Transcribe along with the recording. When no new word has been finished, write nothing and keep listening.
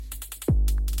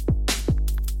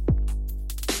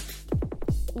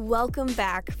Welcome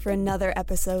back for another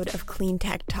episode of Clean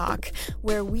Tech Talk,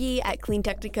 where we at Clean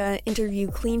Technica interview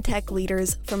clean tech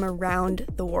leaders from around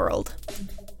the world.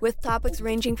 With topics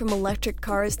ranging from electric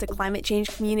cars to climate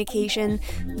change communication,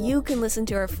 you can listen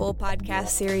to our full podcast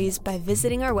series by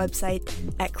visiting our website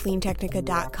at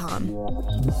cleantechnica.com.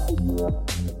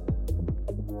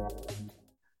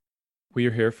 We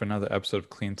are here for another episode of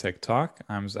Clean Tech Talk.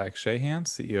 I'm Zach Shahan,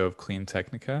 CEO of Clean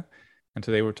Technica, and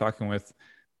today we're talking with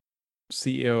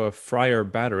CEO of FREYR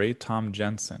Battery, Tom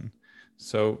Jensen.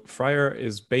 So FREYR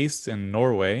is based in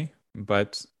Norway,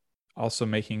 but also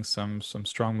making some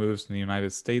strong moves in the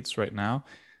United States right now.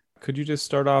 Could you just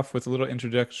start off with a little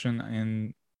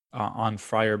introduction on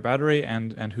FREYR Battery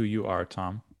and who you are,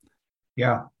 Tom?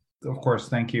 Yeah, of course.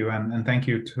 Thank you. And thank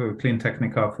you to Clean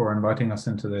Technica for inviting us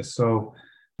into this. So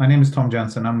my name is Tom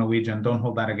Jensen. I'm Norwegian. Don't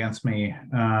hold that against me.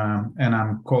 And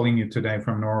I'm calling you today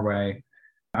from Norway.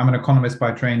 I'm an economist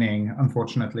by training,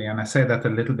 unfortunately, and I say that a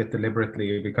little bit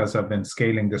deliberately because I've been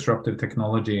scaling disruptive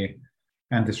technology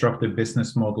and disruptive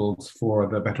business models for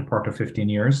the better part of 15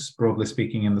 years, broadly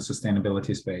speaking, in the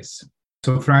sustainability space.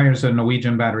 So FREYR is a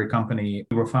Norwegian battery company.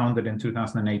 We were founded in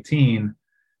 2018,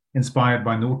 inspired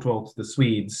by Northvolt, the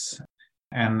Swedes.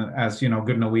 And as you know,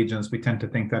 good Norwegians, we tend to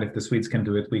think that if the Swedes can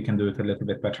do it, we can do it a little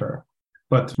bit better.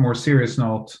 But more serious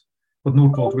note, what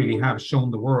Northvolt really have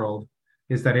shown the world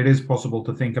is that it is possible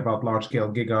to think about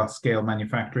large-scale, giga-scale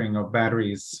manufacturing of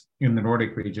batteries in the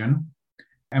Nordic region.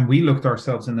 And we looked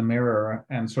ourselves in the mirror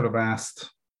and sort of asked,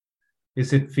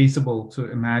 is it feasible to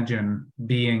imagine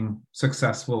being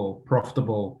successful,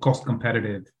 profitable, cost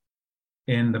competitive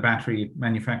in the battery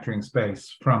manufacturing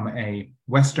space from a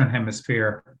Western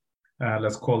Hemisphere,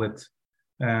 let's call it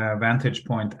vantage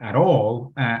point at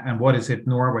all? And what is it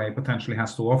Norway potentially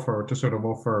has to offer to sort of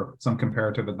offer some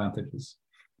comparative advantages?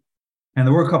 And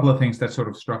there were a couple of things that sort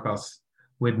of struck us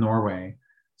with Norway.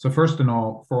 So first and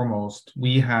foremost,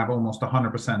 we have almost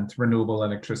 100% renewable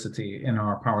electricity in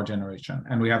our power generation,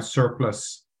 and we have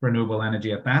surplus renewable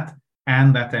energy at that.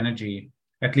 And that energy,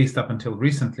 at least up until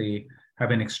recently, have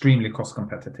been extremely cost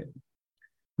competitive.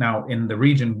 Now, in the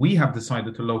region, we have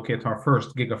decided to locate our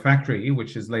first gigafactory,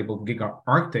 which is labeled Giga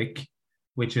Arctic,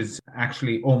 which is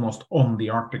actually almost on the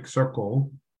Arctic Circle.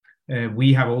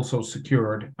 We have also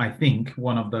secured, I think,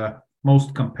 one of the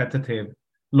most competitive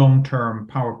long-term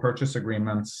power purchase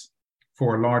agreements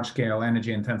for large-scale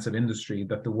energy-intensive industry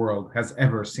that the world has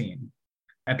ever seen.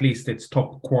 At least it's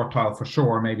top quartile for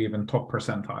sure, maybe even top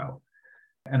percentile.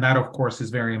 And that, of course, is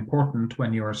very important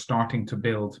when you're starting to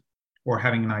build or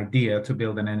having an idea to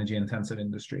build an energy-intensive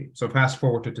industry. So fast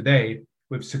forward to today,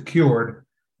 we've secured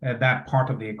that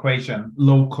part of the equation,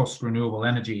 low-cost renewable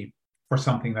energy for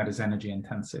something that is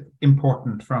energy-intensive,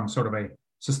 important from sort of a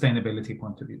sustainability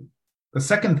point of view. The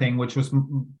second thing, which was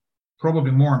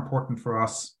probably more important for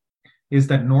us, is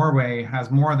that Norway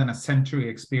has more than a century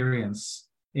experience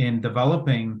in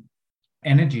developing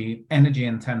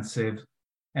energy-intensive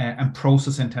and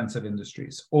process-intensive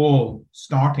industries, all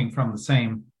starting from the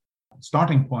same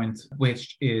starting point,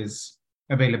 which is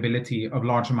availability of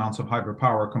large amounts of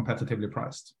hydropower competitively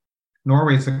priced.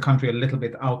 Norway is a country a little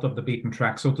bit out of the beaten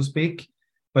track, so to speak,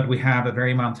 but we have a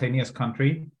very mountainous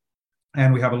country,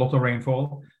 and we have a lot of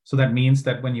rainfall. So that means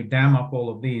that when you dam up all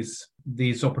of these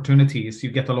opportunities,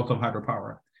 you get a lot of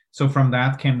hydropower. So from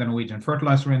that came the Norwegian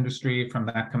fertilizer industry, from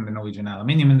that came the Norwegian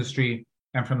aluminium industry,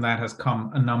 and from that has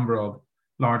come a number of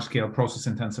large-scale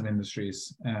process-intensive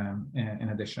industries in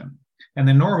addition. And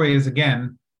then Norway is,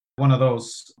 again, one of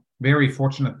those very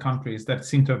fortunate countries that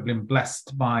seem to have been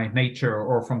blessed by nature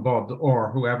or from God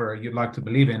or whoever you'd like to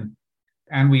believe in.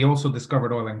 And we also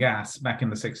discovered oil and gas back in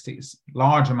the 60s,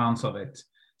 large amounts of it.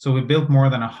 So we built more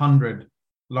than 100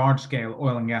 large-scale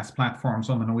oil and gas platforms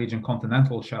on the Norwegian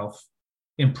continental shelf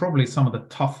in probably some of the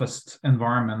toughest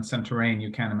environments and terrain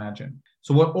you can imagine.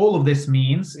 So what all of this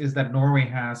means is that Norway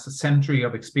has a century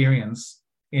of experience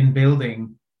in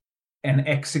building and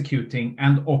executing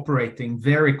and operating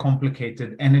very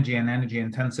complicated energy and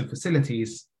energy-intensive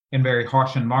facilities in very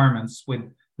harsh environments with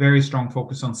very strong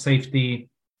focus on safety,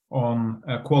 on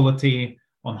quality,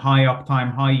 on high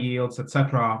uptime, high yields,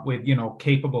 etc., with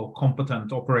capable,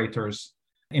 competent operators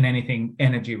in anything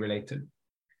energy related.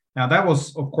 Now, that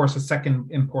was, of course, a second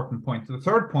important point. The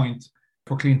third point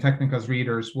for Clean Technica's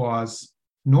readers was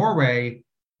Norway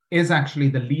is actually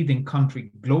the leading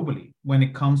country globally when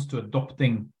it comes to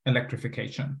adopting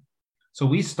electrification. So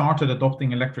we started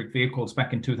adopting electric vehicles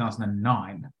back in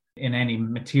 2009 in any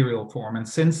material form. And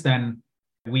since then,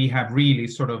 we have really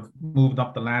sort of moved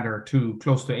up the ladder to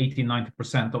close to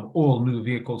 80-90% of all new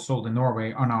vehicles sold in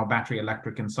Norway are now battery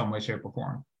electric in some way, shape, or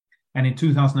form. And in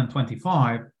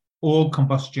 2025, all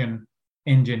combustion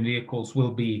engine vehicles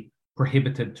will be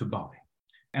prohibited to buy.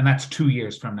 And that's 2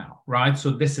 years from now, right?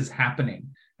 So this is happening.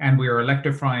 And we are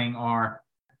electrifying our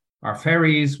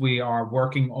ferries. We are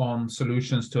working on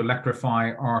solutions to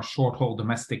electrify our short-haul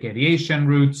domestic aviation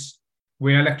routes.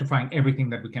 We're electrifying everything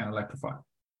that we can electrify.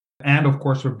 And of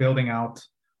course, we're building out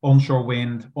onshore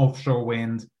wind, offshore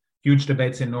wind, huge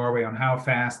debates in Norway on how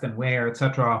fast and where,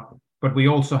 etc. But we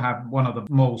also have one of the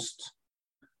most,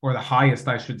 or the highest,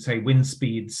 I should say, wind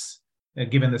speeds,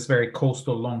 given this very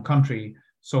coastal long country.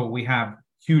 So we have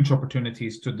huge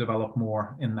opportunities to develop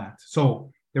more in that.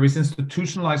 So there is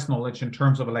institutionalized knowledge in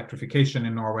terms of electrification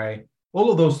in Norway. All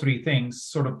of those three things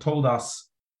sort of told us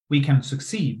we can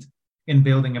succeed in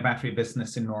building a battery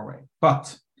business in Norway.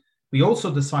 But we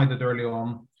also decided early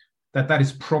on that that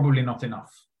is probably not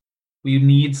enough. We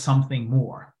need something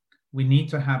more. We need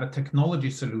to have a technology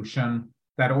solution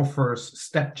that offers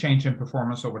step change in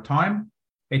performance over time,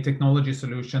 a technology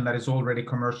solution that is already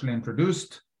commercially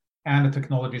introduced, and a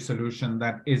technology solution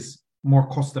that is more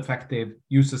cost effective,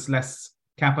 uses less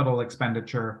capital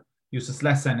expenditure, uses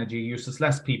less energy, uses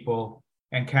less people,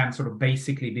 and can sort of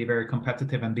basically be very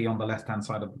competitive and be on the left-hand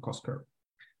side of the cost curve.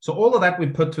 So all of that we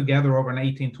put together over an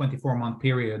 18, 24-month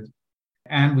period.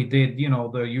 And we did,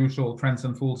 the usual friends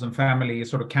and fools and family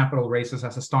sort of capital raises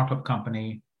as a startup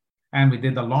company. And we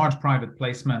did a large private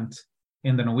placement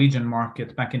in the Norwegian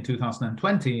market back in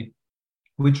 2020,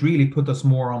 which really put us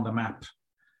more on the map.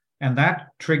 And that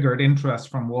triggered interest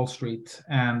from Wall Street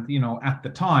and, at the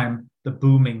time, the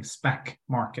booming SPAC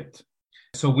market.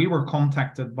 So we were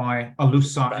contacted by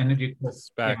Alussa Energy.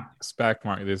 SPAC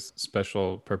market, these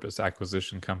special purpose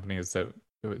acquisition companies that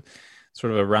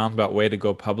sort of a roundabout way to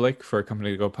go public for a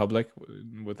company to go public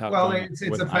without it's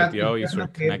with an IPO. You sort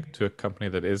of connect to a company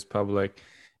that is public.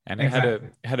 And it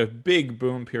had a big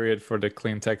boom period for the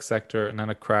clean tech sector and then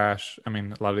a crash. I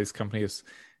mean, a lot of these companies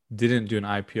didn't do an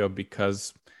IPO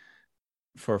because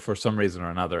for some reason or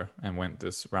another and went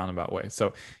this roundabout way.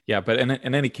 So yeah, but in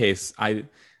any case, I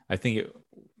think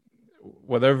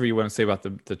whatever you want to say about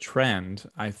the trend,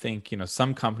 I think,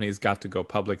 some companies got to go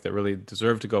public that really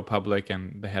deserved to go public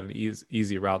and they had an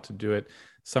easy route to do it.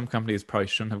 Some companies probably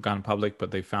shouldn't have gone public, but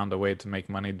they found a way to make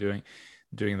money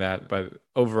doing that. But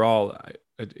overall,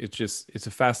 it's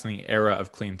a fascinating era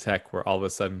of clean tech where all of a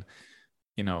sudden,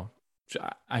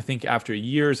 I think after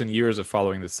years and years of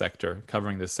following this sector,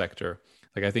 covering this sector,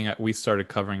 like I think we started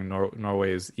covering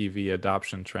Norway's EV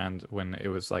adoption trend when it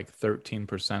was like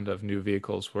 13% of new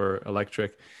vehicles were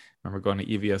electric. I remember going to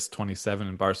EVS 27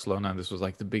 in Barcelona, and this was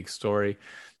like the big story.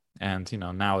 And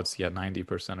now it's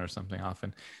 90% or something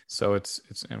often. So it's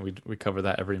and we cover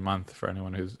that every month for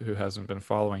anyone who hasn't been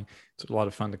following. It's a lot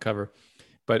of fun to cover.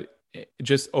 But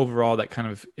just overall, that kind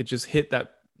of it just hit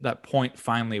that point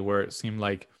finally where it seemed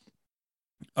like,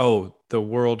 oh, the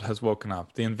world has woken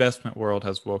up. The investment world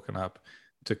has woken up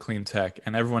to clean tech,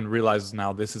 and everyone realizes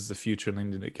now this is the future and they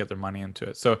need to get their money into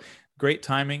it. So great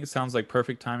timing. It sounds like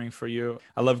perfect timing for you.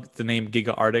 I love the name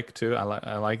Giga Arctic too.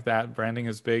 I like that. Branding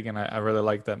is big, and I really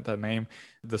like that name.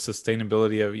 The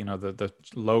sustainability of the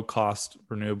low cost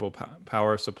renewable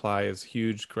power supply is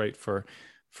huge. Great for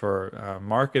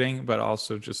marketing, but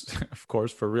also just of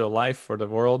course for real life, for the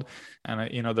world. And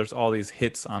there's all these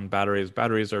hits on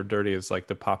batteries are dirty is like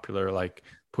the popular like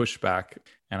pushback,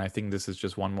 and I think this is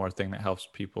just one more thing that helps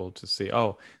people to see,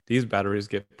 oh, these batteries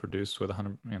get produced with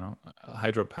 100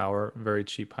 hydropower, very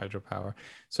cheap hydropower.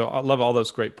 So I love all those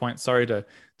great points. Sorry to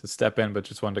step in, but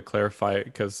just wanted to clarify it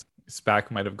because SPAC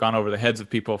might have gone over the heads of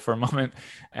people for a moment,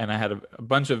 and I had a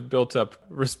bunch of built up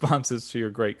responses to your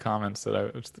great comments that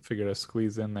I figured I'd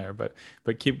squeeze in there. But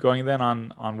keep going then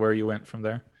on where you went from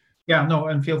there. Yeah, no,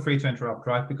 and feel free to interrupt,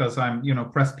 right? Because I'm,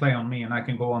 press play on me and I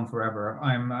can go on forever.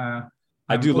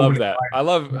 I do love that.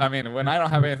 I mean, when I don't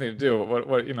have anything to do,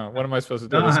 what am I supposed to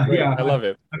do? It's great. Yeah, I love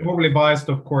it. I'm overly biased,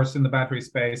 of course, in the battery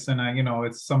space, and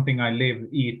it's something I live,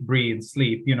 eat, breathe,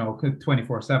 sleep,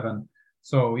 24/7.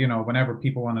 So, whenever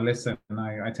people want to listen,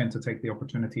 I tend to take the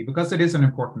opportunity because it is an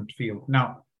important field.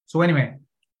 Now, so anyway,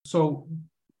 so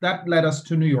that led us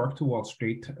to New York, to Wall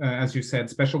Street, as you said,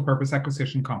 special purpose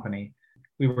acquisition company.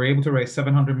 We were able to raise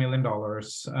 $700 million,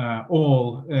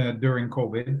 all during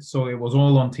COVID. So it was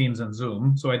all on Teams and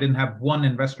Zoom. So I didn't have one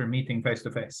investor meeting face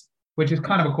to face, which is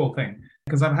kind of a cool thing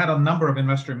because I've had a number of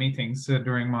investor meetings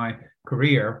during my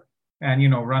career and,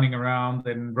 running around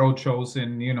in road shows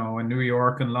in New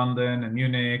York and London and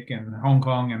Munich and Hong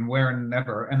Kong and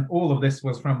wherever. And all of this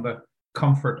was from the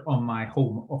comfort of my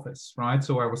home office, right?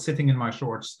 So I was sitting in my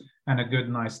shorts and a good,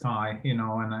 nice tie,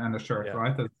 and a shirt, yeah.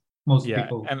 Right? most Yeah,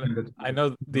 people and tended to I do.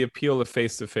 know the appeal of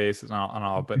face-to-face and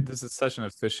all, but this is such an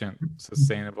efficient,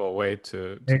 sustainable way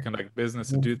to conduct business,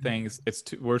 to do things.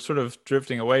 We're sort of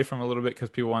drifting away from a little bit because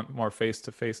people want more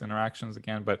face-to-face interactions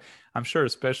again. But I'm sure,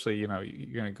 especially, you're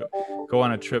gonna go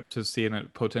on a trip to see a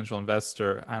potential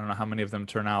investor. I don't know how many of them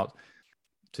turn out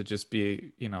to just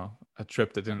be, a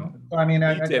trip that didn't So, I mean,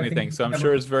 lead to I think anything. So I'm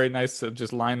sure it's very nice to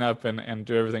just line up and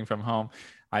do everything from home.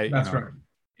 that's right.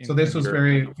 So In this was Europe,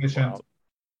 very that was efficient. wild.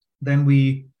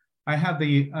 Then I had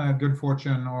the good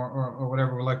fortune, or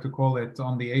whatever we like to call it,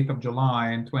 on the 8th of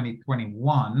July in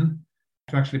 2021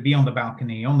 to actually be on the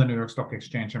balcony on the New York Stock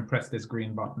Exchange and press this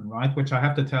green button, right? Which I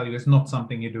have to tell you is not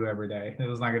something you do every day. It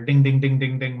was like a ding, ding, ding,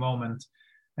 ding, ding moment.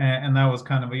 And that was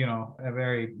kind of, a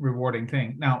very rewarding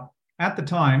thing. Now, at the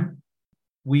time,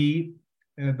 the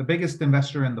biggest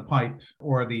investor in the PIPE,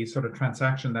 or the sort of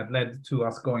transaction that led to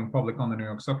us going public on the New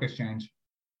York Stock Exchange,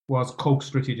 was Koch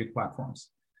Strategic Platforms.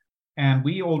 And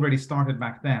we already started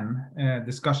back then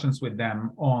discussions with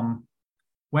them on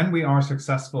when we are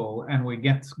successful and we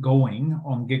get going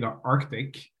on Giga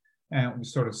Arctic, and we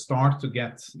sort of start to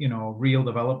get, real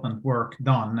development work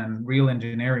done and real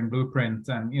engineering blueprint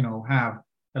and, have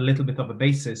a little bit of a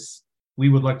basis, we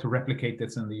would like to replicate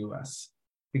this in the US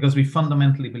because we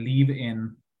fundamentally believe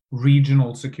in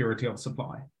regional security of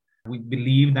supply. We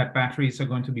believe that batteries are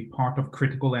going to be part of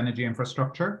critical energy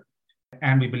infrastructure.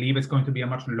 And we believe it's going to be a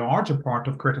much larger part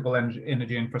of critical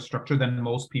energy infrastructure than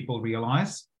most people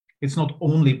realize. It's not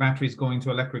only batteries going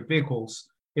to electric vehicles,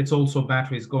 it's also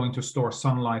batteries going to store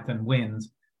sunlight and wind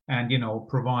and,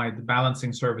 provide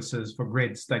balancing services for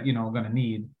grids that, are going to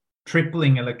need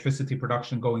tripling electricity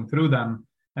production going through them.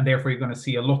 And therefore, you're going to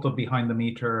see a lot of behind the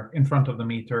meter, in front of the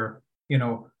meter,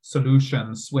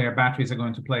 solutions where batteries are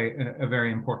going to play a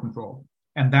very important role.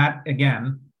 And that,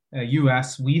 again,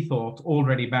 US, we thought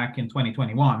already back in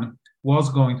 2021, was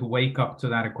going to wake up to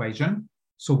that equation.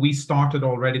 So we started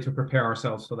already to prepare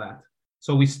ourselves for that.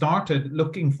 So we started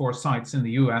looking for sites in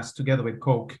the US together with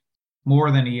Koch more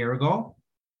than a year ago.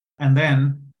 And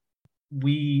then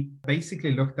we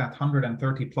basically looked at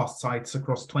 130 plus sites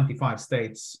across 25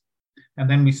 states. And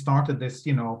then we started this,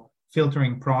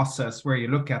 filtering process where you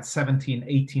look at 17,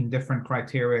 18 different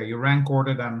criteria. You rank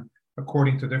order them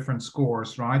according to different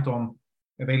scores, right? On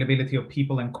availability of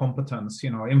people and competence,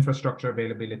 infrastructure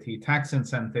availability, tax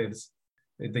incentives,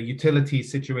 the utility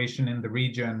situation in the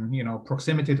region,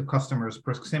 proximity to customers,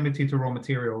 proximity to raw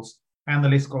materials, and the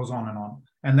list goes on and on.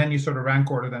 And then you sort of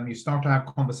rank order them, you start to have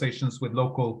conversations with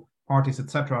local parties,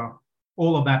 etc.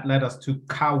 All of that led us to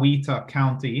Coweta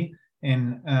County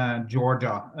in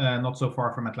Georgia, not so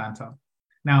far from Atlanta.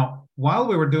 Now, while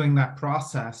we were doing that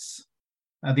process,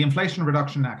 the Inflation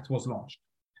Reduction Act was launched,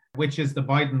 which is the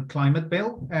Biden climate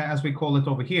bill, as we call it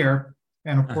over here.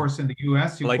 And of course, in the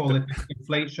US, you call it the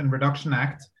Inflation Reduction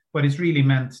Act, but it's really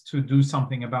meant to do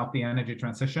something about the energy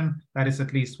transition. That is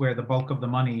at least where the bulk of the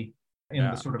money in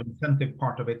the sort of incentive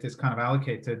part of it is kind of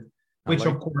allocated, which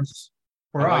of course,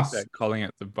 for us. That, calling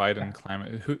it the Biden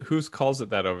climate. Who calls it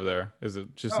that over there? Is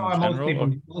it just in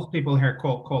general? Most people here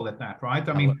call it that, right?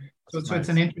 I mean, so it's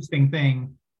an interesting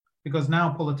thing because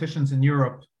now politicians in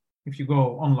Europe, if you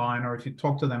go online or if you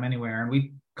talk to them anywhere, and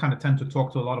we kind of tend to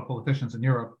talk to a lot of politicians in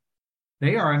Europe,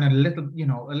 they are a little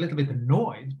bit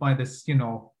annoyed by this,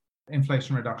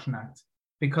 Inflation Reduction Act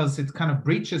because it kind of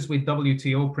breaches with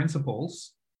WTO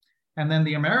principles. And then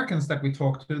the Americans that we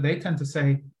talk to, they tend to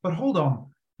say, but hold on,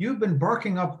 you've been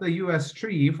barking up the US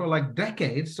tree for like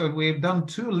decades. So we've done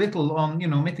too little on,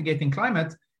 mitigating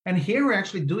climate. And here we're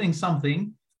actually doing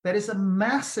something that is a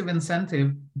massive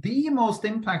incentive, the most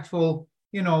impactful,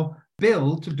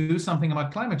 bill to do something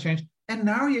about climate change. And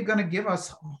now you're going to give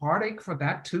us heartache for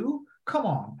that too? Come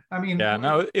on. I mean, yeah,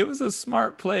 no, it was a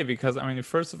smart play because, I mean,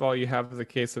 first of all, you have the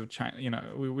case of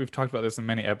China. We've talked about this in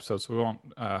many episodes, so we won't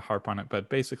harp on it. But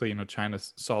basically, China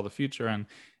saw the future and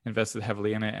invested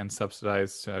heavily in it and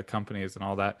subsidized companies and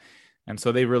all that. And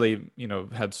so they really,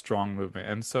 had strong movement.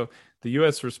 And so the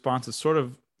U.S. response is sort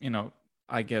of,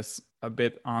 I guess, a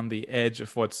bit on the edge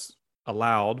of what's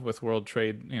allowed with world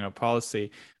trade,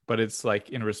 policy. But it's like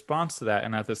in response to that.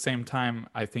 And at the same time,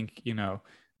 I think,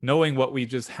 knowing what we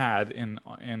just had in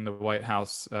the White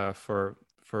House for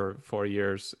 4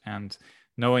 years and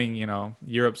knowing,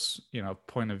 Europe's,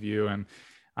 point of view, and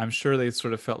I'm sure they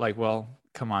sort of felt like, well,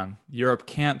 come on, Europe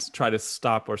can't try to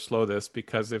stop or slow this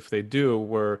because if they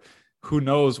do, who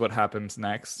knows what happens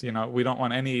next? We don't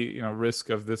want any,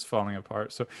 risk of this falling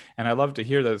apart. So, and I love to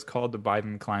hear that it's called the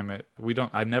Biden climate.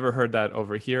 I've never heard that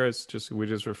over here. We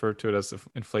just refer to it as the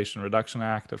Inflation Reduction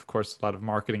Act. Of course, a lot of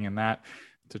marketing in that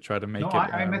to try to make it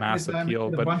a mass appeal.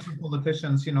 But a bunch of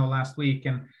politicians, last week,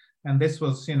 and And this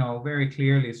was, very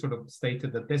clearly sort of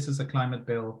stated that this is a climate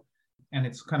bill, and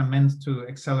it's kind of meant to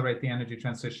accelerate the energy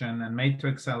transition and made to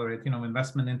accelerate,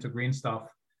 investment into green stuff.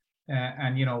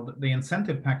 And the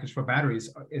incentive package for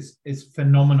batteries is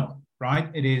phenomenal, right?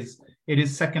 It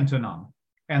is second to none.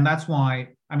 And that's why,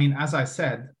 as I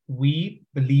said, we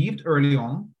believed early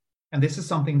on, and this is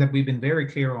something that we've been very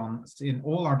clear on in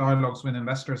all our dialogues with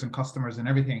investors and customers and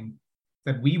everything,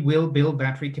 that we will build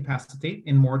battery capacity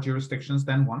in more jurisdictions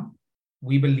than one.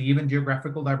 We believe in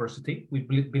geographical diversity. We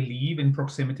believe in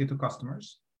proximity to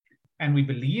customers. And we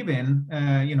believe in,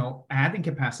 adding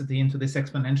capacity into this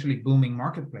exponentially booming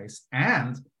marketplace.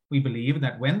 And we believe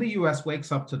that when the US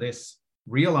wakes up to this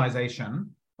realization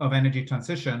of energy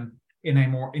transition in a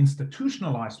more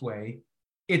institutionalized way,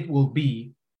 it will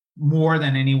be more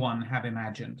than anyone have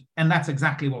imagined. And that's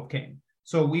exactly what came.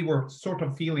 So we were sort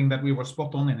of feeling that we were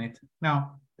spot on in it.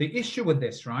 Now, the issue with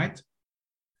this, right,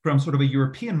 from sort of a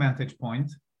European vantage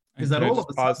point, is that all of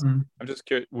a sudden... I'm just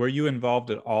curious, were you involved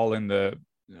at all in the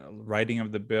writing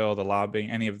of the bill, the lobbying,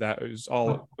 any of that? It was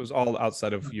all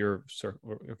outside of your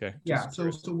circle. Okay. Yeah. So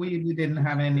we didn't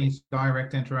have any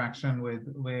direct interaction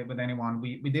with anyone.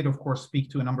 We did, of course, speak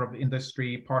to a number of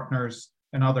industry partners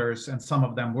and others, and some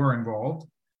of them were involved.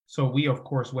 So we, of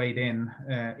course, weighed in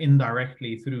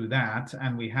indirectly through that,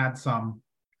 and we had some,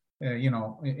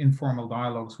 informal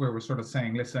dialogues where we're sort of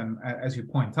saying, listen, as you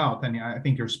point out, and I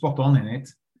think you're spot on in it.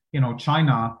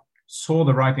 China saw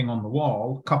the writing on the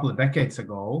wall a couple of decades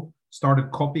ago, started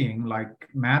copying like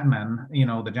madmen,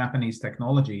 the Japanese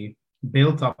technology,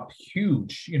 built up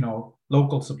huge,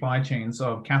 local supply chains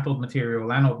of cathode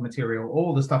material, anode material,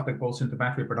 all the stuff that goes into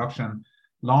battery production,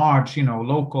 large,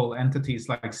 local entities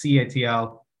like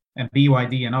CATL and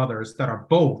BYD and others that are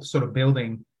both sort of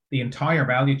building the entire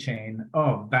value chain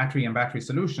of battery and battery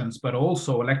solutions, but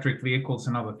also electric vehicles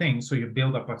and other things. So you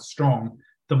build up a strong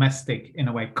domestic, in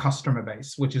a way, customer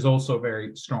base, which is also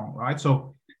very strong, right?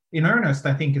 So in earnest,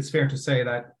 I think it's fair to say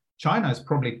that China is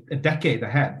probably a decade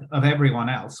ahead of everyone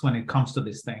else when it comes to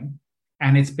this thing.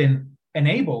 And it's been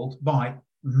enabled by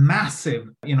massive,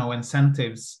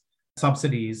 incentives,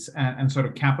 subsidies, and sort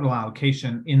of capital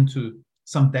allocation into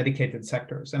some dedicated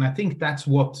sectors. And I think that's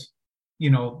what,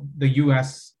 the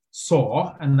US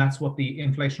saw, and that's what the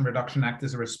Inflation Reduction Act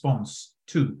is a response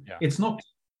to. Yeah. It's not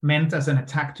meant as an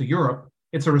attack to Europe.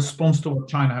 It's a response to what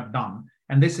China have done.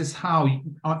 And this is how,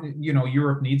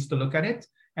 Europe needs to look at it.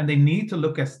 And they need to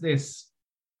look at this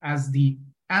as the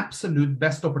absolute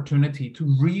best opportunity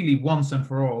to really once and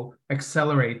for all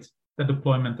accelerate the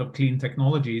deployment of clean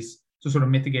technologies to sort of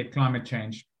mitigate climate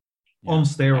change on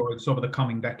steroids over the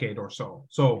coming decade or so.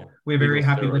 So we're very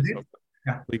happy with it.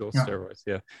 Legal steroids,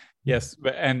 yes,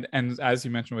 but and as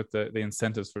you mentioned with the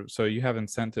incentives so you have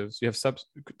incentives, you have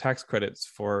tax credits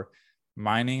for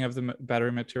mining of the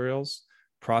battery materials,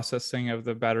 processing of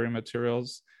the battery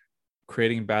materials,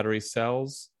 creating battery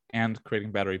cells, and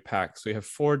creating battery packs. So you have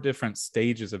 4 different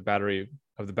stages of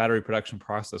the battery production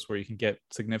process where you can get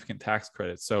significant tax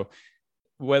credits. So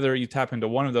whether you tap into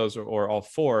one of those or all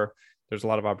 4, there's a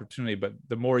lot of opportunity. But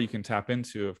the more you can tap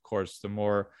into, of course, the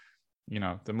more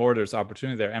there's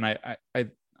opportunity there. And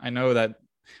I know that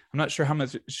I'm not sure how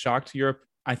much it shocked Europe.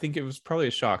 I think it was probably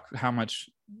a shock how much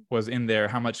was in there,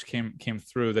 how much came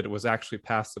through, that it was actually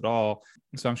passed at all.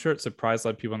 So I'm sure it surprised a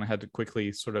lot of people, and I had to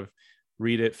quickly sort of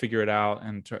read it, figure it out,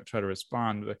 and try to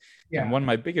respond. And one of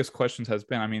my biggest questions has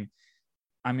been,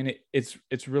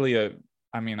 it's really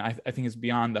I think it's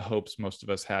beyond the hopes most of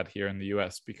us had here in the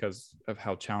US because of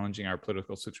how challenging our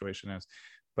political situation is.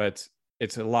 But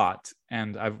it's a lot.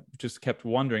 And I've just kept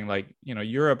wondering,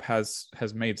 Europe has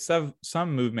made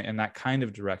some movement in that kind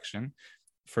of direction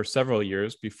for several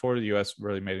years before the US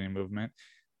really made any movement,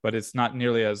 but it's not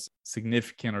nearly as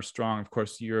significant or strong. Of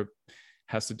course, Europe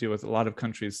has to deal with a lot of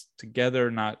countries together,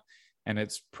 and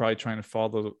it's probably trying to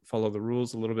follow the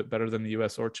rules a little bit better than the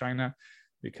US or China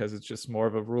because it's just more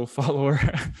of a rule follower.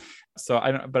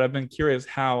 But I've been curious,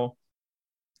 how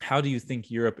do you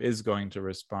think Europe is going to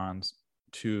respond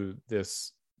to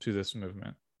this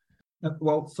movement?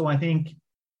 Well, so I think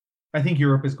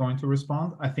Europe is going to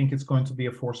respond. I think it's going to be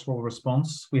a forceful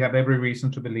response. We have every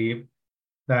reason to believe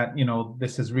that,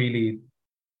 this has really,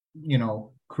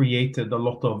 created a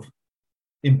lot of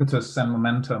impetus and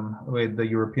momentum with the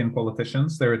European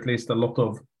politicians. There are at least a lot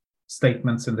of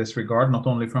statements in this regard, not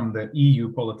only from the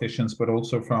EU politicians, but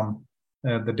also from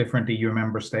the different EU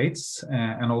member states.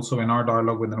 And also in our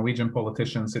dialogue with the Norwegian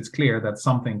politicians, it's clear that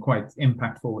something quite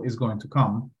impactful is going to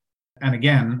come. And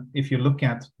again, if you look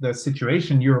at the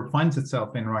situation Europe finds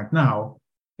itself in right now,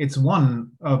 it's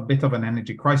a bit of an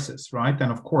energy crisis, right?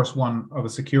 And of course, one of a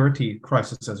security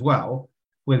crisis as well,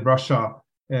 with Russia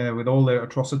with all the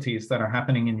atrocities that are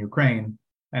happening in Ukraine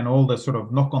and all the sort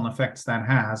of knock-on effects that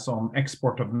has on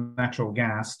export of natural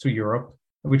gas to Europe,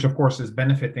 which of course is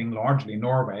benefiting largely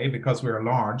Norway because we're a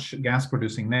large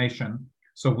gas-producing nation.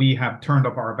 So we have turned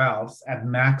up our valves at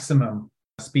maximum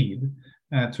speed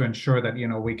to ensure that,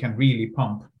 we can really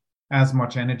pump as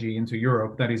much energy into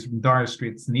Europe that is in dire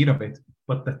straits need of it.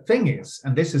 But the thing is,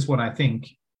 and this is what I think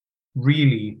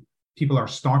really people are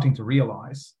starting to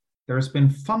realize, there has been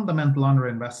fundamental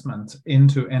underinvestment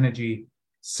into energy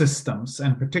systems,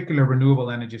 and particular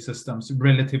renewable energy systems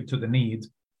relative to the need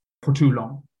for too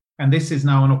long. And this is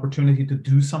now an opportunity to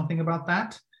do something about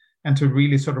that and to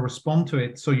really sort of respond to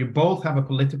it. So you both have a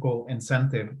political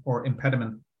incentive or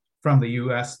impediment from the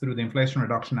US through the Inflation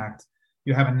Reduction Act.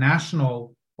 You have a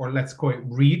national, or let's call it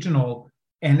regional,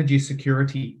 energy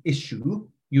security issue.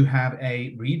 You have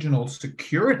a regional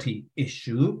security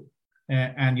issue,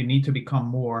 and you need to become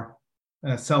more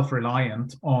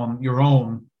self-reliant on your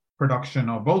own production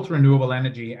of both renewable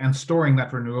energy and storing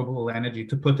that renewable energy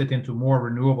to put it into more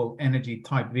renewable energy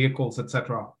type vehicles,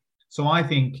 etc. So I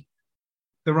think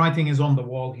the writing is on the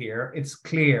wall here. It's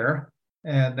clear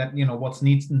that what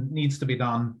needs to be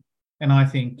done, and I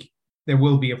think there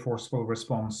will be a forceful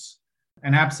response.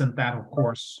 And absent that, of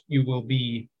course, you will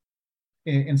be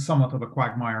in somewhat of a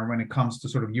quagmire when it comes to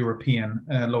sort of European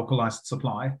localized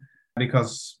supply,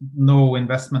 because no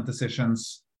investment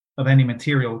decisions of any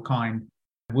material kind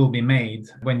will be made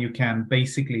when you can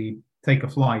basically take a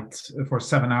flight for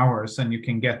 7 hours and you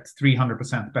can get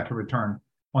 300% better return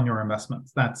on your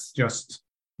investments. That's just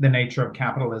the nature of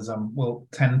capitalism, will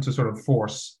tend to sort of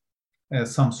force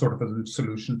some sort of a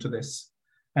solution to this.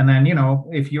 And then,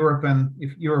 if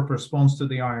Europe responds to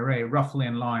the IRA roughly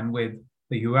in line with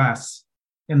the US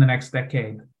in the next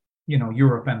decade,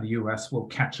 Europe and the US will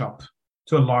catch up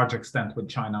to a large extent with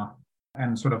China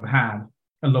and sort of have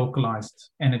a localized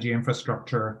energy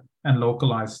infrastructure and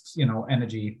localized,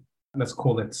 energy, let's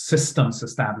call it systems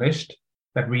established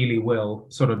that really will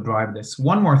sort of drive this.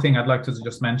 One more thing I'd like to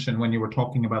just mention when you were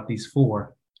talking about these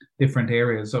 4 different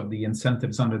areas of the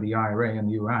incentives under the IRA in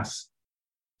the US.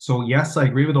 So yes, I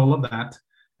agree with all of that.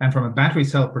 And from a battery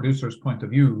cell producer's point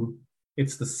of view,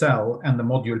 it's the cell and the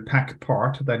module pack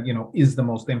part that, is the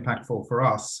most impactful for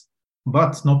us.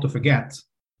 But not to forget,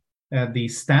 the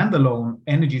standalone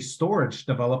energy storage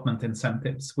development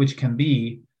incentives, which can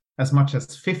be as much as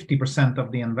 50%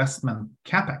 of the investment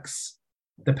capex,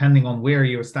 depending on where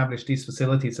you establish these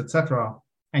facilities, etc.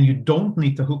 And you don't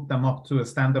need to hook them up to a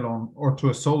standalone or to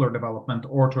a solar development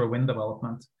or to a wind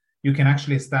development. You can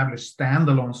actually establish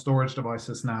standalone storage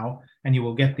devices now, and you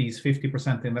will get these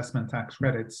 50% investment tax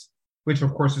credits, which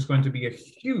of course is going to be a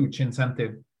huge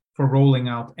incentive for rolling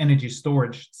out energy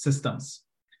storage systems,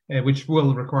 which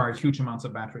will require huge amounts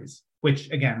of batteries, which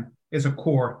again is a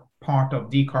core part of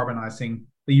decarbonizing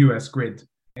the US grid,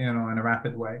 in a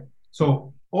rapid way.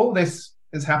 So all this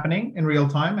is happening in real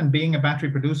time, and being a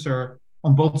battery producer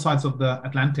on both sides of the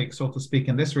Atlantic, so to speak,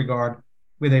 in this regard,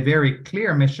 with a very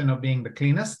clear mission of being the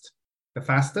cleanest, the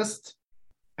fastest,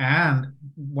 and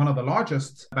one of the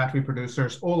largest battery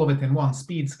producers, all of it in one.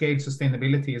 Speed, scale,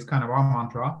 sustainability is kind of our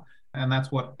mantra, and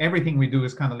that's what everything we do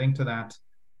is kind of linked to that.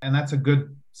 And that's a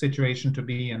good situation to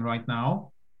be in right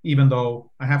now, even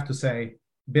though I have to say,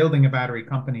 building a battery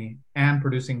company and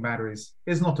producing batteries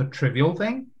is not a trivial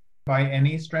thing by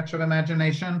any stretch of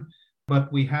imagination,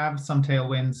 but we have some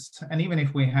tailwinds. And even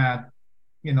if we had,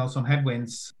 some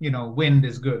headwinds, wind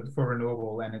is good for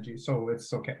renewable energy. So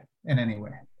it's okay in any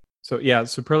way. So yeah,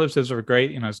 superlatives are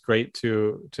great. It's great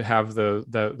to have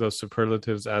those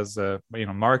superlatives as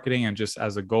marketing and just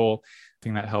as a goal. I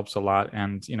think that helps a lot.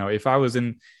 And if I was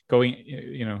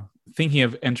thinking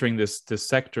of entering this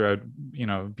sector,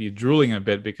 I'd be drooling a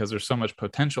bit because there's so much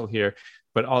potential here.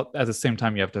 But at the same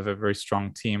time, you have to have a very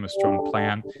strong team, a strong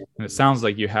plan, and it sounds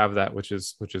like you have that, which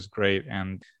is great,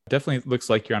 and definitely looks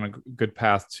like you're on a good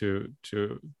path to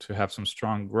have some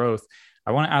strong growth.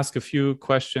 I want to ask a few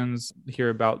questions here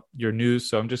about your news.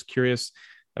 So I'm just curious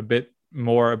a bit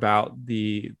more about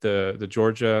the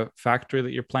Georgia factory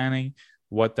that you're planning,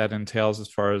 what that entails as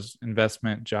far as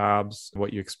investment, jobs,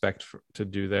 what you expect to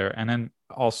do there. And then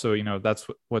also, that's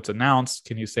what's announced.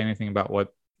 Can you say anything about what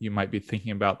you might be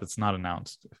thinking about that's not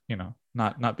announced?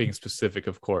 Not being specific,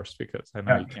 of course, because I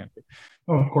know you can't be.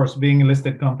 Oh, of course, being a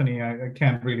listed company, I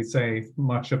can't really say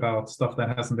much about stuff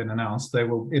that hasn't been announced. It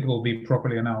will be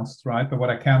properly announced, right? But what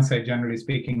I can say, generally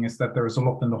speaking, is that there is a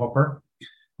lot in the hopper,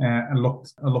 a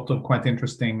lot of quite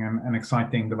interesting and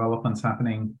exciting developments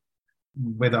happening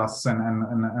with us and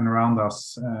around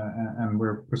us, and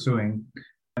we're pursuing.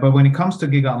 But when it comes to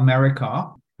Giga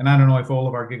America, And I don't know if all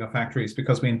of our gigafactories,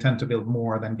 because we intend to build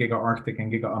more than Giga Arctic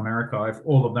and Giga America, if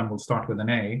all of them will start with an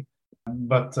A.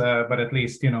 But at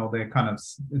least, they kind of,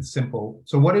 it's simple.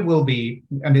 So what it will be,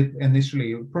 and it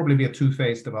initially will probably be a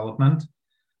two-phase development,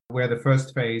 where the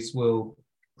first phase will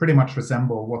pretty much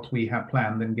resemble what we have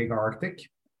planned in Giga Arctic,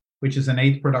 which is an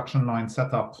 8 production line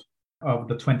setup of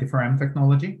the 24M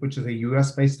technology, which is a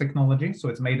US-based technology. So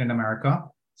it's made in America.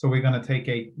 So we're going to take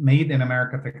a made in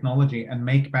America technology and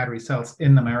make battery cells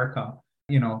in America,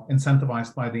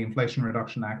 incentivized by the Inflation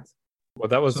Reduction Act. Well,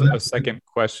 that was a second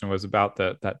question, was about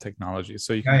that technology.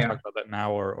 So you can talk about that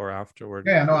now or afterward.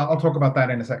 Yeah, no, I'll talk about that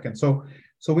in a second. So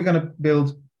we're going to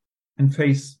build in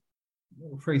phase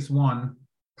 1,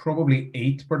 probably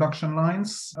 8 production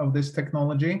lines of this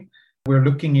technology. We're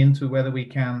looking into whether we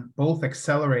can both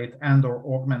accelerate and or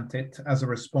augment it as a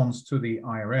response to the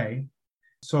IRA.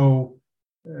 So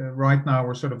right now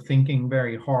we're sort of thinking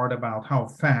very hard about how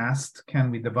fast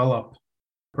can we develop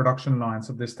production lines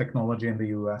of this technology in the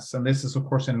US. And this is, of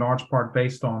course, in large part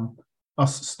based on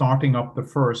us starting up the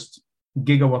first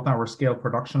gigawatt-hour scale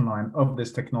production line of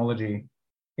this technology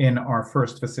in our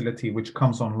first facility, which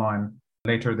comes online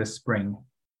later this spring.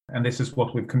 And this is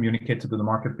what we've communicated to the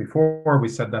market before. We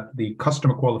said that the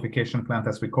customer qualification plant,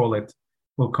 as we call it,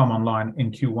 will come online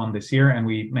in Q1 this year, and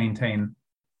we maintain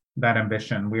that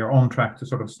ambition. We are on track to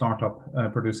sort of start up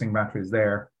producing batteries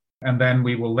there. And then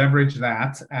we will leverage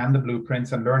that and the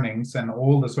blueprints and learnings and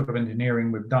all the sort of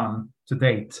engineering we've done to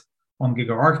date on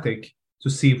Giga Arctic to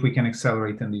see if we can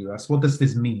accelerate in the US. What does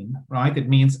this mean, right? It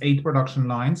means 8 production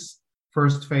lines,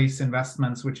 first phase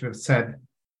investments, which we've said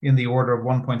in the order of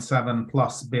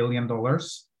 $1.7+ billion.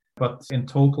 But in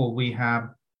total, we have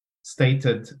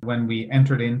stated when we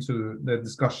entered into the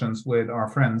discussions with our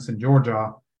friends in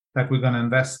Georgia that we're going to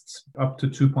invest up to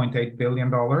 $2.8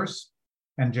 billion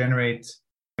and generate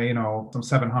some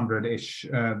 700-ish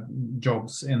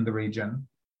jobs in the region.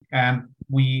 And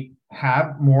we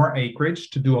have more acreage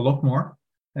to do a lot more,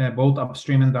 both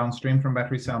upstream and downstream from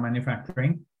battery cell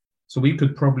manufacturing. So we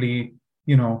could probably,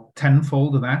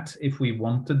 tenfold that if we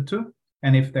wanted to,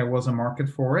 and if there was a market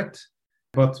for it.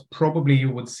 But probably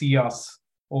you would see us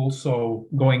also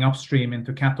going upstream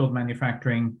into cathode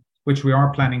manufacturing, which we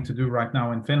are planning to do right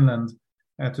now in Finland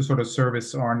to sort of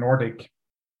service our Nordic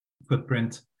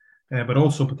footprint. But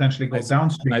also potentially go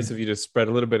downstream. Nice of you to spread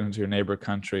a little bit into your neighbor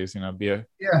countries, be a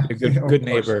good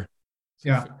neighbor.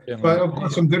 Yeah, but of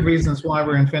course, some good reasons why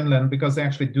we're in Finland, because they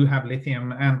actually do have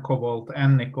lithium and cobalt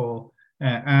and nickel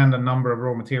and a number of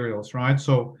raw materials, right?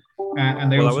 So, and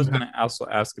they I was going to also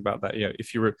ask about that. Yeah,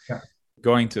 if you were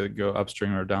going to go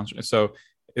upstream or downstream. So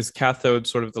is cathode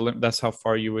sort of the limit? That's how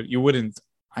far you wouldn't,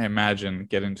 I imagine,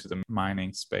 get into the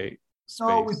mining space.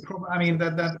 No,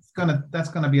 that's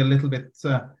gonna be a little bit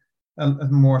a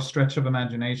more stretch of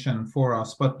imagination for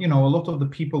us. But, a lot of the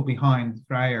people behind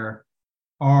FREYR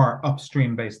are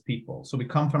upstream-based people. So we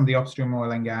come from the upstream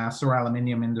oil and gas or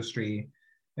aluminium industry.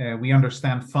 We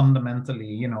understand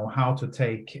fundamentally, how to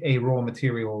take a raw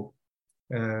material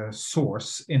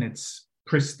source in its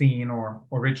pristine or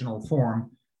original form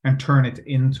and turn it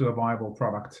into a viable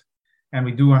product. And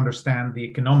we do understand the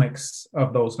economics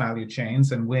of those value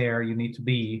chains and where you need to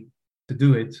be to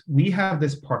do it. We have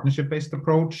this partnership-based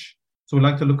approach. So we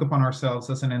like to look upon ourselves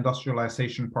as an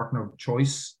industrialization partner of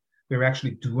choice. We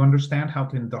actually do understand how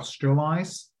to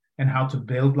industrialize and how to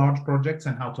build large projects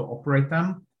and how to operate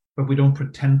them, but we don't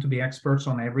pretend to be experts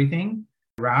on everything.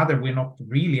 Rather, we're not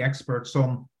really experts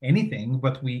on anything,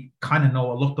 but we kind of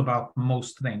know a lot about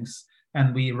most things.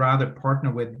 And we rather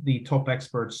partner with the top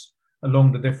experts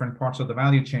along the different parts of the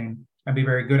value chain and be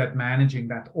very good at managing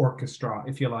that orchestra,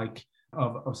 if you like,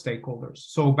 of stakeholders.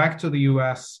 So back to the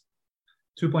US.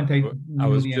 2.8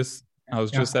 million. I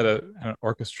was just at an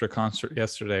orchestra concert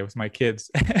yesterday with my kids.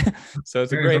 So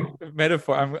it's a great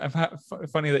metaphor. I'm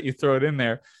funny that you throw it in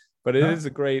there, but it is a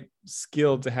great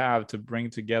skill to have to bring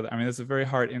together. I mean, it's a very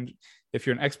hard, if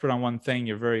you're an expert on one thing,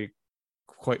 you're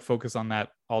quite focused on that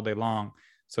all day long.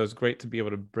 So it's great to be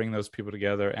able to bring those people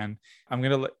together. And I'm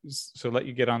going to let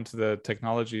you get onto the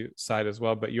technology side as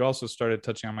well. But you also started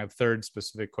touching on my third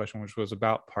specific question, which was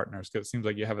about partners, because it seems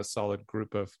like you have a solid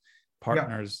group of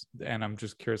partners, and I'm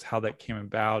just curious how that came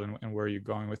about and where you're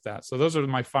going with that. So those are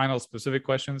my final specific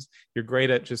questions. You're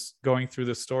great at just going through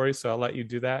the story, so I'll let you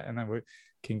do that, and then we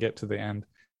can get to the end.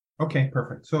 Okay,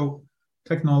 perfect. So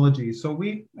technology. So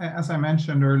we, as I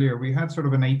mentioned earlier, we had sort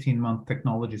of an 18-month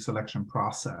technology selection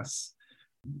process,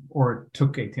 or it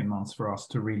took 18 months for us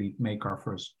to really make our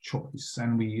first choice.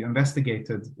 And we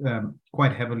investigated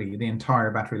quite heavily the entire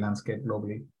battery landscape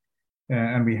globally.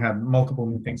 And we had multiple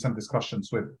meetings and discussions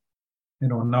with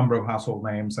a number of household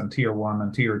names and tier 1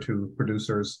 and tier 2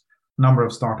 producers, number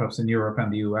of startups in Europe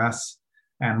and the US,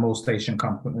 and most Asian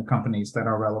companies that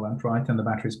are relevant, right, in the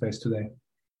battery space today.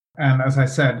 And as I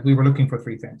said, we were looking for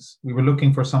three things. We were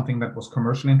looking for something that was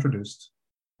commercially introduced,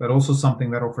 but also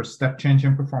something that offers step change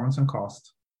in performance and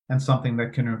cost, and something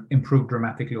that can improve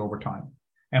dramatically over time.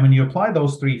 And when you apply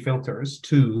those three filters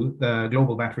to the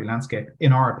global battery landscape,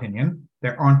 in our opinion,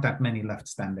 there aren't that many left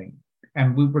standing.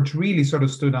 And what really sort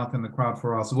of stood out in the crowd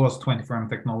for us was 24M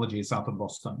Technologies out of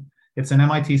Boston. It's an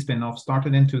MIT spin-off,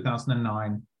 started in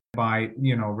 2009 by,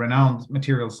 renowned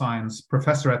material science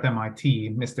professor at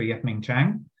MIT, Mr. Yetming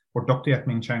Chang, or Dr.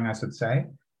 Yetming Chang, I should say,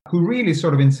 who really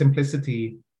sort of in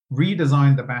simplicity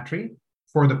redesigned the battery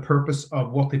for the purpose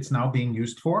of what it's now being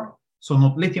used for. So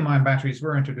not lithium-ion batteries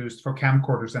were introduced for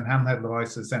camcorders and handheld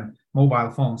devices and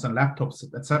mobile phones and laptops,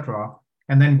 etc.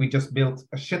 And then we just built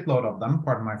a shitload of them,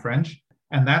 pardon my French,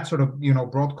 and that sort of,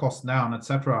 brought costs down,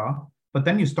 etc. But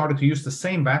then you started to use the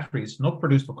same batteries, not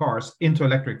produced for cars, into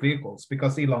electric vehicles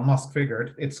because Elon Musk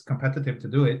figured it's competitive to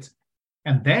do it.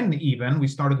 And then even we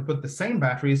started to put the same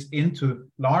batteries into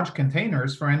large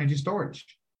containers for energy storage.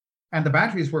 And the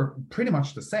batteries were pretty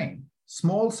much the same.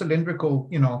 Small cylindrical,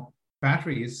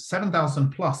 batteries,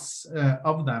 7,000 plus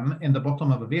of them in the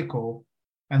bottom of a vehicle.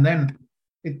 And then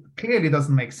it clearly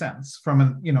doesn't make sense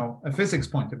from a physics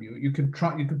point of view. You could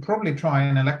probably try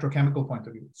an electrochemical point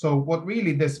of view. So what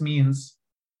really this means,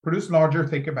 produce larger,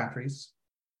 thicker batteries,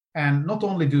 and not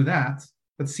only do that,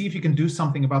 but see if you can do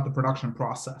something about the production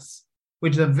process,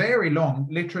 which is a very long,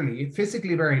 literally,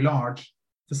 physically very large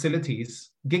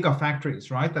facilities,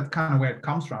 gigafactories, right? That's kind of where it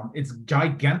comes from. It's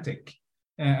gigantic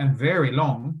and very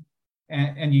long,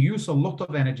 and you use a lot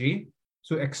of energy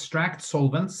to extract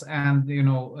solvents and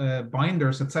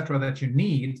binders, etc., that you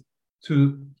need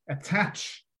to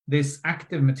attach this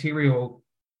active material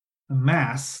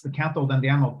mass, the cathode and the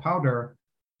anode powder,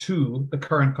 to the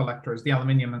current collectors, the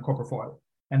aluminum and copper foil.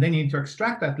 And then you need to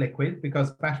extract that liquid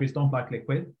because batteries don't like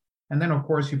liquid. And then, of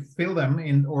course, you fill them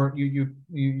in, or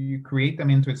you create them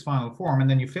into its final form, and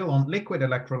then you fill on liquid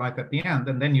electrolyte at the end,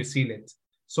 and then you seal it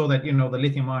so that the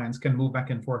lithium ions can move back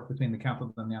and forth between the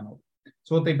cathode and the anode.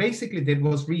 So what they basically did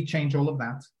was rechange all of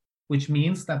that, which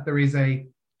means that there is a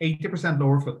 80%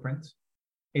 lower footprint,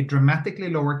 a dramatically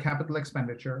lower capital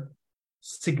expenditure,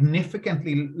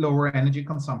 significantly lower energy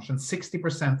consumption,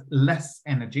 60% less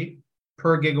energy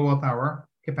per gigawatt hour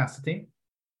capacity,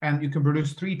 and you can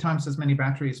produce 3 times as many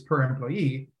batteries per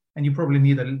employee, and you probably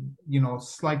need a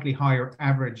slightly higher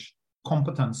average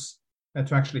competence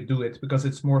to actually do it because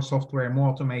it's more software, more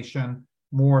automation,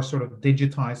 more sort of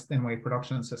digitized in-way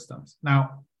production systems.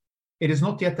 Now, it is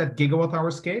not yet at gigawatt hour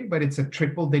scale, but it's a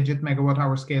triple-digit megawatt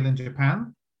hour scale in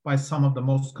Japan by some of the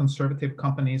most conservative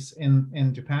companies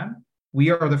in Japan. We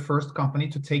are the first company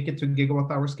to take it to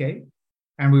gigawatt hour scale,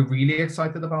 and we're really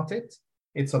excited about it.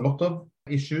 It's a lot of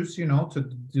issues, to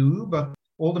do, but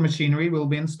all the machinery will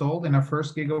be installed in our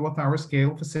first gigawatt hour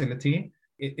scale facility.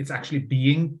 It's actually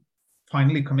being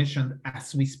finally commissioned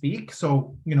as we speak.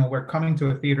 So, we're coming to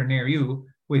a theater near you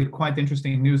with quite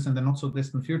interesting news in the not so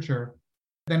distant future.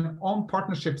 Then on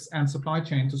partnerships and supply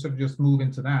chain, to sort of just move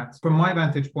into that, from my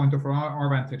vantage point or from our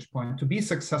vantage point, to be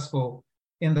successful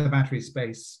in the battery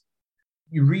space,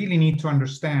 you really need to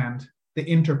understand the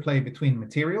interplay between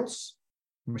materials,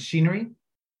 machinery,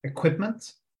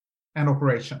 equipment, and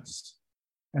operations,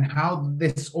 and how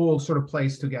this all sort of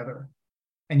plays together.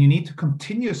 And you need to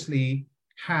continuously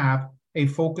have a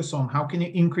focus on how can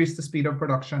you increase the speed of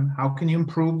production, how can you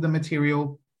improve the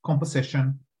material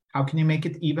composition, how can you make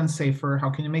it even safer, how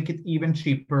can you make it even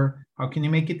cheaper, how can you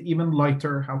make it even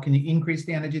lighter, how can you increase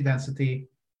the energy density,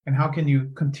 and how can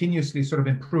you continuously sort of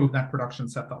improve that production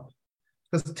setup.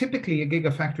 Because typically a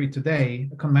gigafactory today,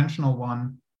 a conventional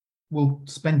one, will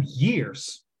spend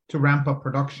years to ramp up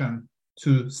production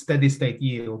to steady state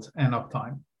yield and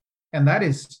uptime. And that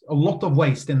is a lot of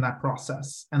waste in that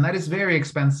process. And that is very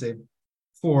expensive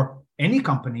for any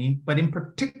company, but in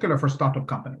particular for startup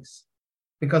companies,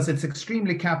 because it's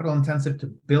extremely capital intensive to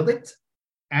build it,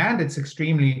 and it's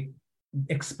extremely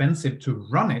expensive to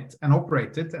run it and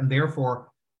operate it. And therefore,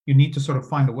 you need to sort of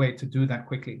find a way to do that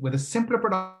quickly with a simpler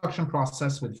production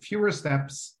process, with fewer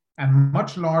steps and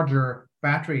much larger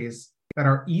batteries that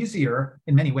are easier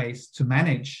in many ways to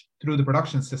manage through the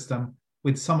production system,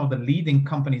 with some of the leading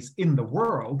companies in the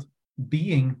world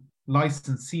being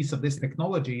licensees of this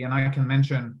technology. And I can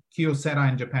mention Kyocera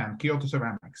in Japan, Kyoto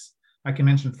Ceramics. I can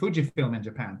mention Fujifilm in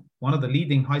Japan, one of the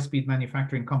leading high-speed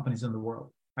manufacturing companies in the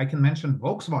world. I can mention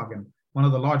Volkswagen, one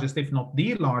of the largest, if not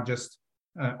the largest,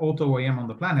 auto OEM on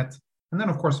the planet. And then,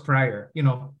 of course, FREYR,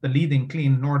 the leading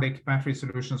clean Nordic battery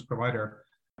solutions provider.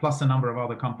 plus a number of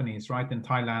other companies, right, in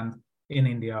Thailand, in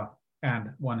India, and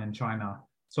one in China.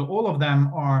 So all of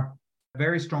them are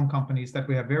very strong companies that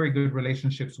we have very good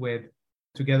relationships with,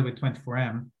 together with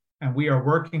 24M. And we are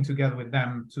working together with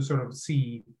them to sort of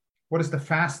see what is the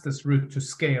fastest route to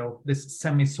scale this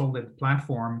semi-solid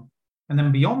platform. And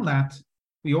then beyond that,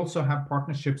 we also have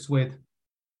partnerships with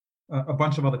a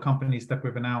bunch of other companies that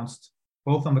we've announced,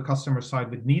 both on the customer side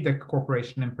with Nidec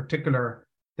Corporation in particular,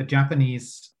 the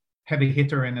Japanese heavy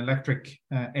hitter in electric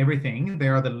everything. They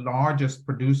are the largest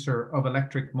producer of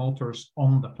electric motors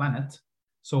on the planet.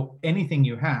 So anything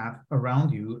you have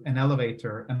around you, an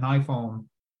elevator, an iPhone,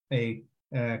 a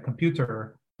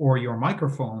computer, or your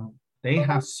microphone, they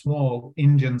have small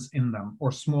engines in them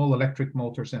or small electric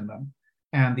motors in them.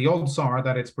 And the odds are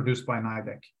that it's produced by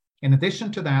Nidec. In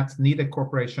addition to that, Nidec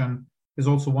Corporation is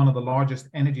also one of the largest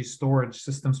energy storage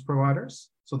systems providers.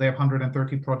 So they have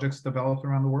 130 projects developed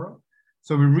around the world.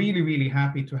 So we're really, really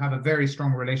happy to have a very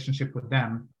strong relationship with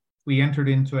them. We entered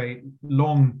into a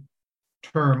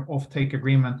long-term offtake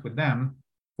agreement with them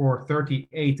for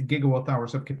 38 gigawatt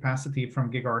hours of capacity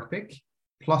from GigArctic,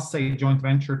 plus a joint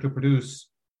venture to produce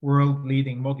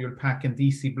world-leading module pack and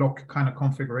DC block kind of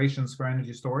configurations for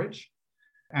energy storage.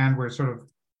 And we're sort of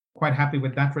quite happy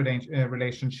with that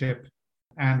relationship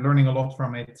and learning a lot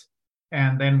from it.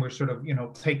 And then we're sort of,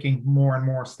 taking more and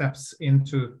more steps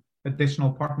into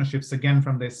additional partnerships, again,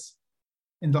 from this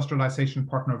industrialization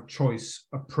partner of choice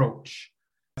approach.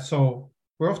 So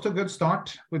we're off to a good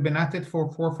start. We've been at it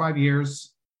for 4 or 5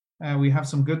 years. We have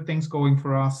some good things going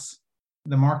for us.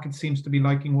 The market seems to be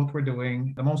liking what we're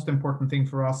doing. The most important thing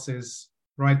for us is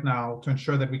right now to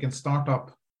ensure that we can start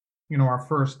up, our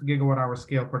first gigawatt hour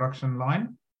scale production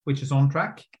line, which is on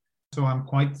track. So I'm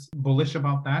quite bullish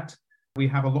about that. We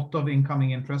have a lot of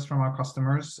incoming interest from our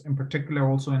customers, in particular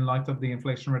also in light of the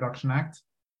Inflation Reduction Act.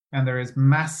 And there is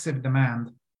massive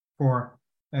demand for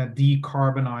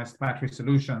decarbonized battery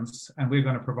solutions, and we're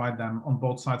going to provide them on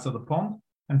both sides of the pond.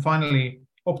 And finally,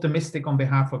 optimistic on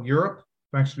behalf of Europe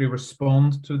to actually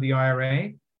respond to the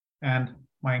IRA. And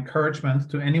my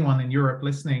encouragement to anyone in Europe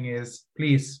listening is,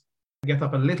 please get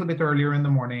up a little bit earlier in the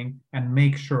morning and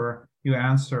make sure you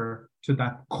answer to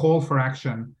that call for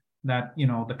action that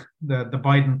the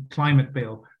Biden climate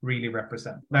bill really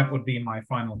represents. That would be my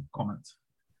final comment.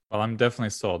 Well, I'm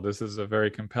definitely sold. This is a very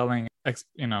compelling,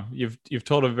 you've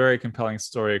told a very compelling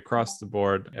story across the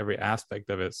board, every aspect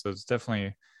of it. So it's definitely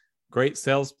a great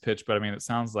sales pitch, but it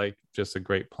sounds like just a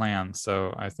great plan.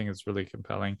 So I think it's really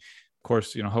compelling. Of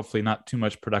course, hopefully not too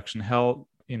much production hell,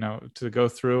 to go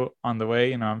through on the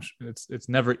way. It's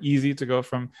never easy to go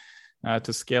from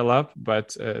to scale up,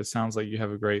 but it sounds like you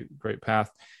have a great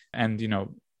path. And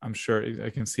I'm sure I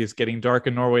can see it's getting dark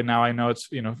in Norway now. I know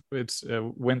it's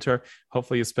winter.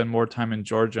 Hopefully you spend more time in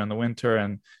Georgia in the winter,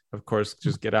 and of course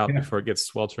just get out before it gets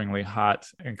swelteringly hot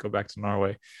and go back to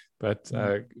Norway. But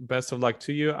best of luck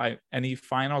to you. Any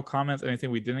final comments?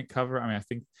 Anything we didn't cover? I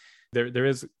think there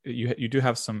is, you do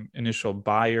have some initial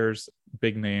buyers,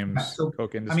 big names,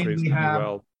 Koch Industries,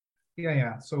 Honeywell.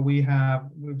 Yeah. So we've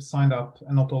signed up,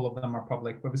 and not all of them are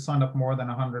public, but we signed up more than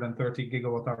 130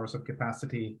 gigawatt hours of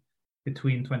capacity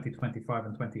between 2025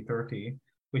 and 2030,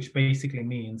 which basically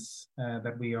means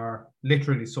that we are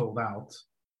literally sold out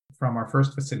from our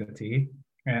first facility.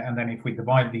 And then if we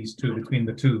divide these two between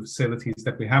the two facilities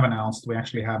that we have announced, we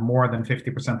actually have more than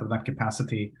 50% of that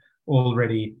capacity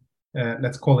already,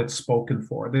 let's call it spoken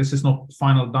for. This is not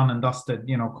final done and dusted,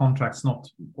 contracts, not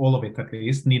all of it at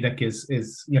least. Nidec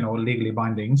is legally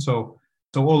binding. So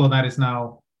all of that is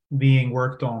now being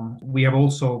worked on. We have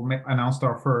also announced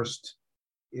our first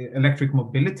electric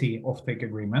mobility offtake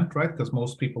agreement, right? Because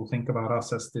most people think about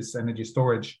us as this energy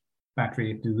storage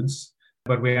battery dudes,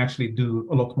 but we actually do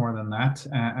a lot more than that.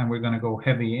 And we're going to go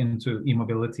heavy into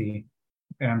e-mobility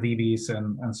and EVs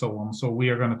and so on. So we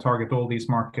are going to target all these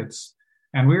markets.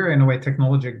 And we're in a way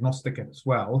technology agnostic as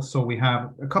well. So we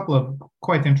have a couple of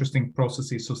quite interesting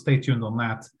processes. So stay tuned on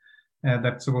that.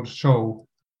 That will show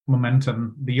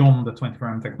momentum beyond the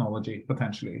 24M technology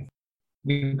potentially.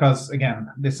 Because again,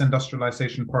 this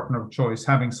industrialization partner of choice,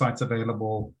 having sites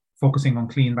available, focusing on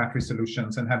clean battery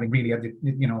solutions, and having really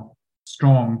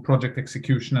strong project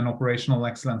execution and operational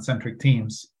excellence centric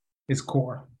teams is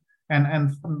core.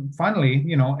 And finally,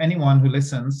 anyone who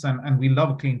listens, and we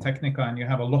love CleanTechnica, and you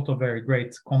have a lot of very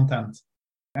great content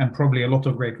and probably a lot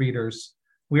of great readers,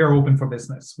 we are open for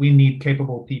business. We need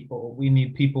capable people. We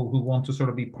need people who want to sort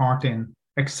of be part in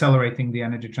accelerating the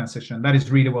energy transition. That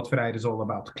is really what FREYR is all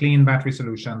about. Clean battery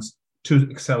solutions to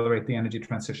accelerate the energy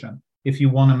transition. If you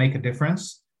want to make a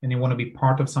difference and you want to be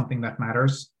part of something that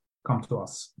matters, come to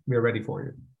us. We're ready for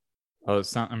you. Oh,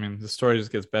 the story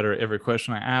just gets better every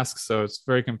question I ask, so it's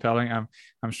very compelling.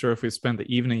 I'm sure if we spent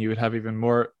the evening, you would have even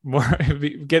more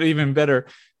get even better.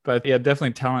 But yeah,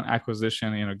 definitely talent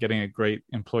acquisition. Getting a great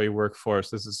employee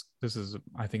workforce. This is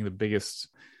I think the biggest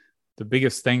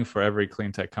thing for every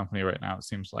clean tech company right now. It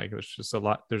seems like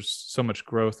there's so much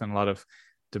growth and a lot of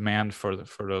demand for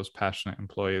those passionate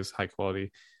employees, high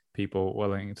quality people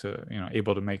willing to,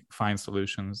 able to find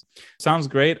solutions. Sounds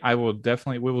great. We will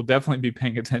definitely be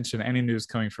paying attention to any news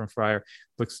coming from Freyr.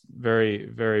 Looks very,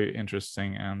 very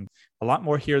interesting, and a lot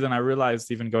more here than I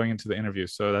realized even going into the interview.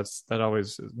 So that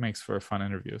always makes for a fun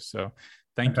interview. So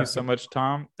thank you so much,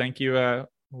 Tom. Thank you,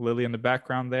 Lily in the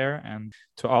background there. And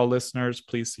to all listeners,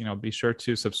 please, be sure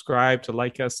to subscribe, to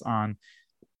like us on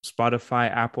Spotify,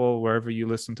 Apple, wherever you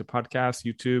listen to podcasts,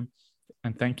 YouTube.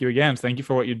 And thank you again. Thank you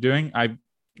for what you're doing. I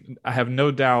have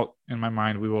no doubt in my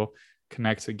mind we will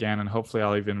connect again, and hopefully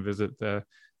I'll even visit the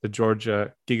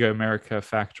Georgia Giga America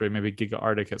factory, maybe Giga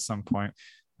Arctic at some point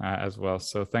as well.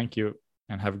 So thank you,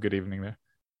 and have a good evening there.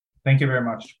 Thank you very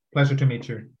much. Pleasure to meet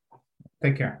you.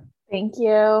 Take care. Thank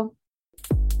you.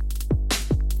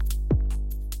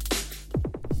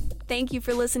 Thank you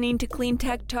for listening to Clean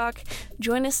Tech Talk.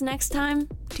 Join us next time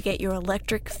to get your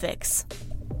electric fix.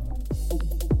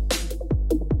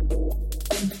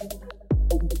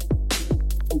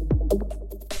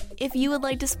 If you would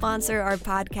like to sponsor our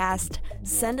podcast,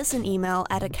 send us an email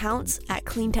at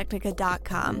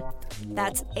accounts@cleantechnica.com.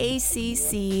 That's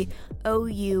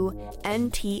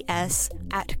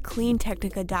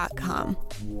ACCOUNTS@cleantechnica.com.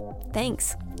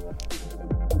 Thanks.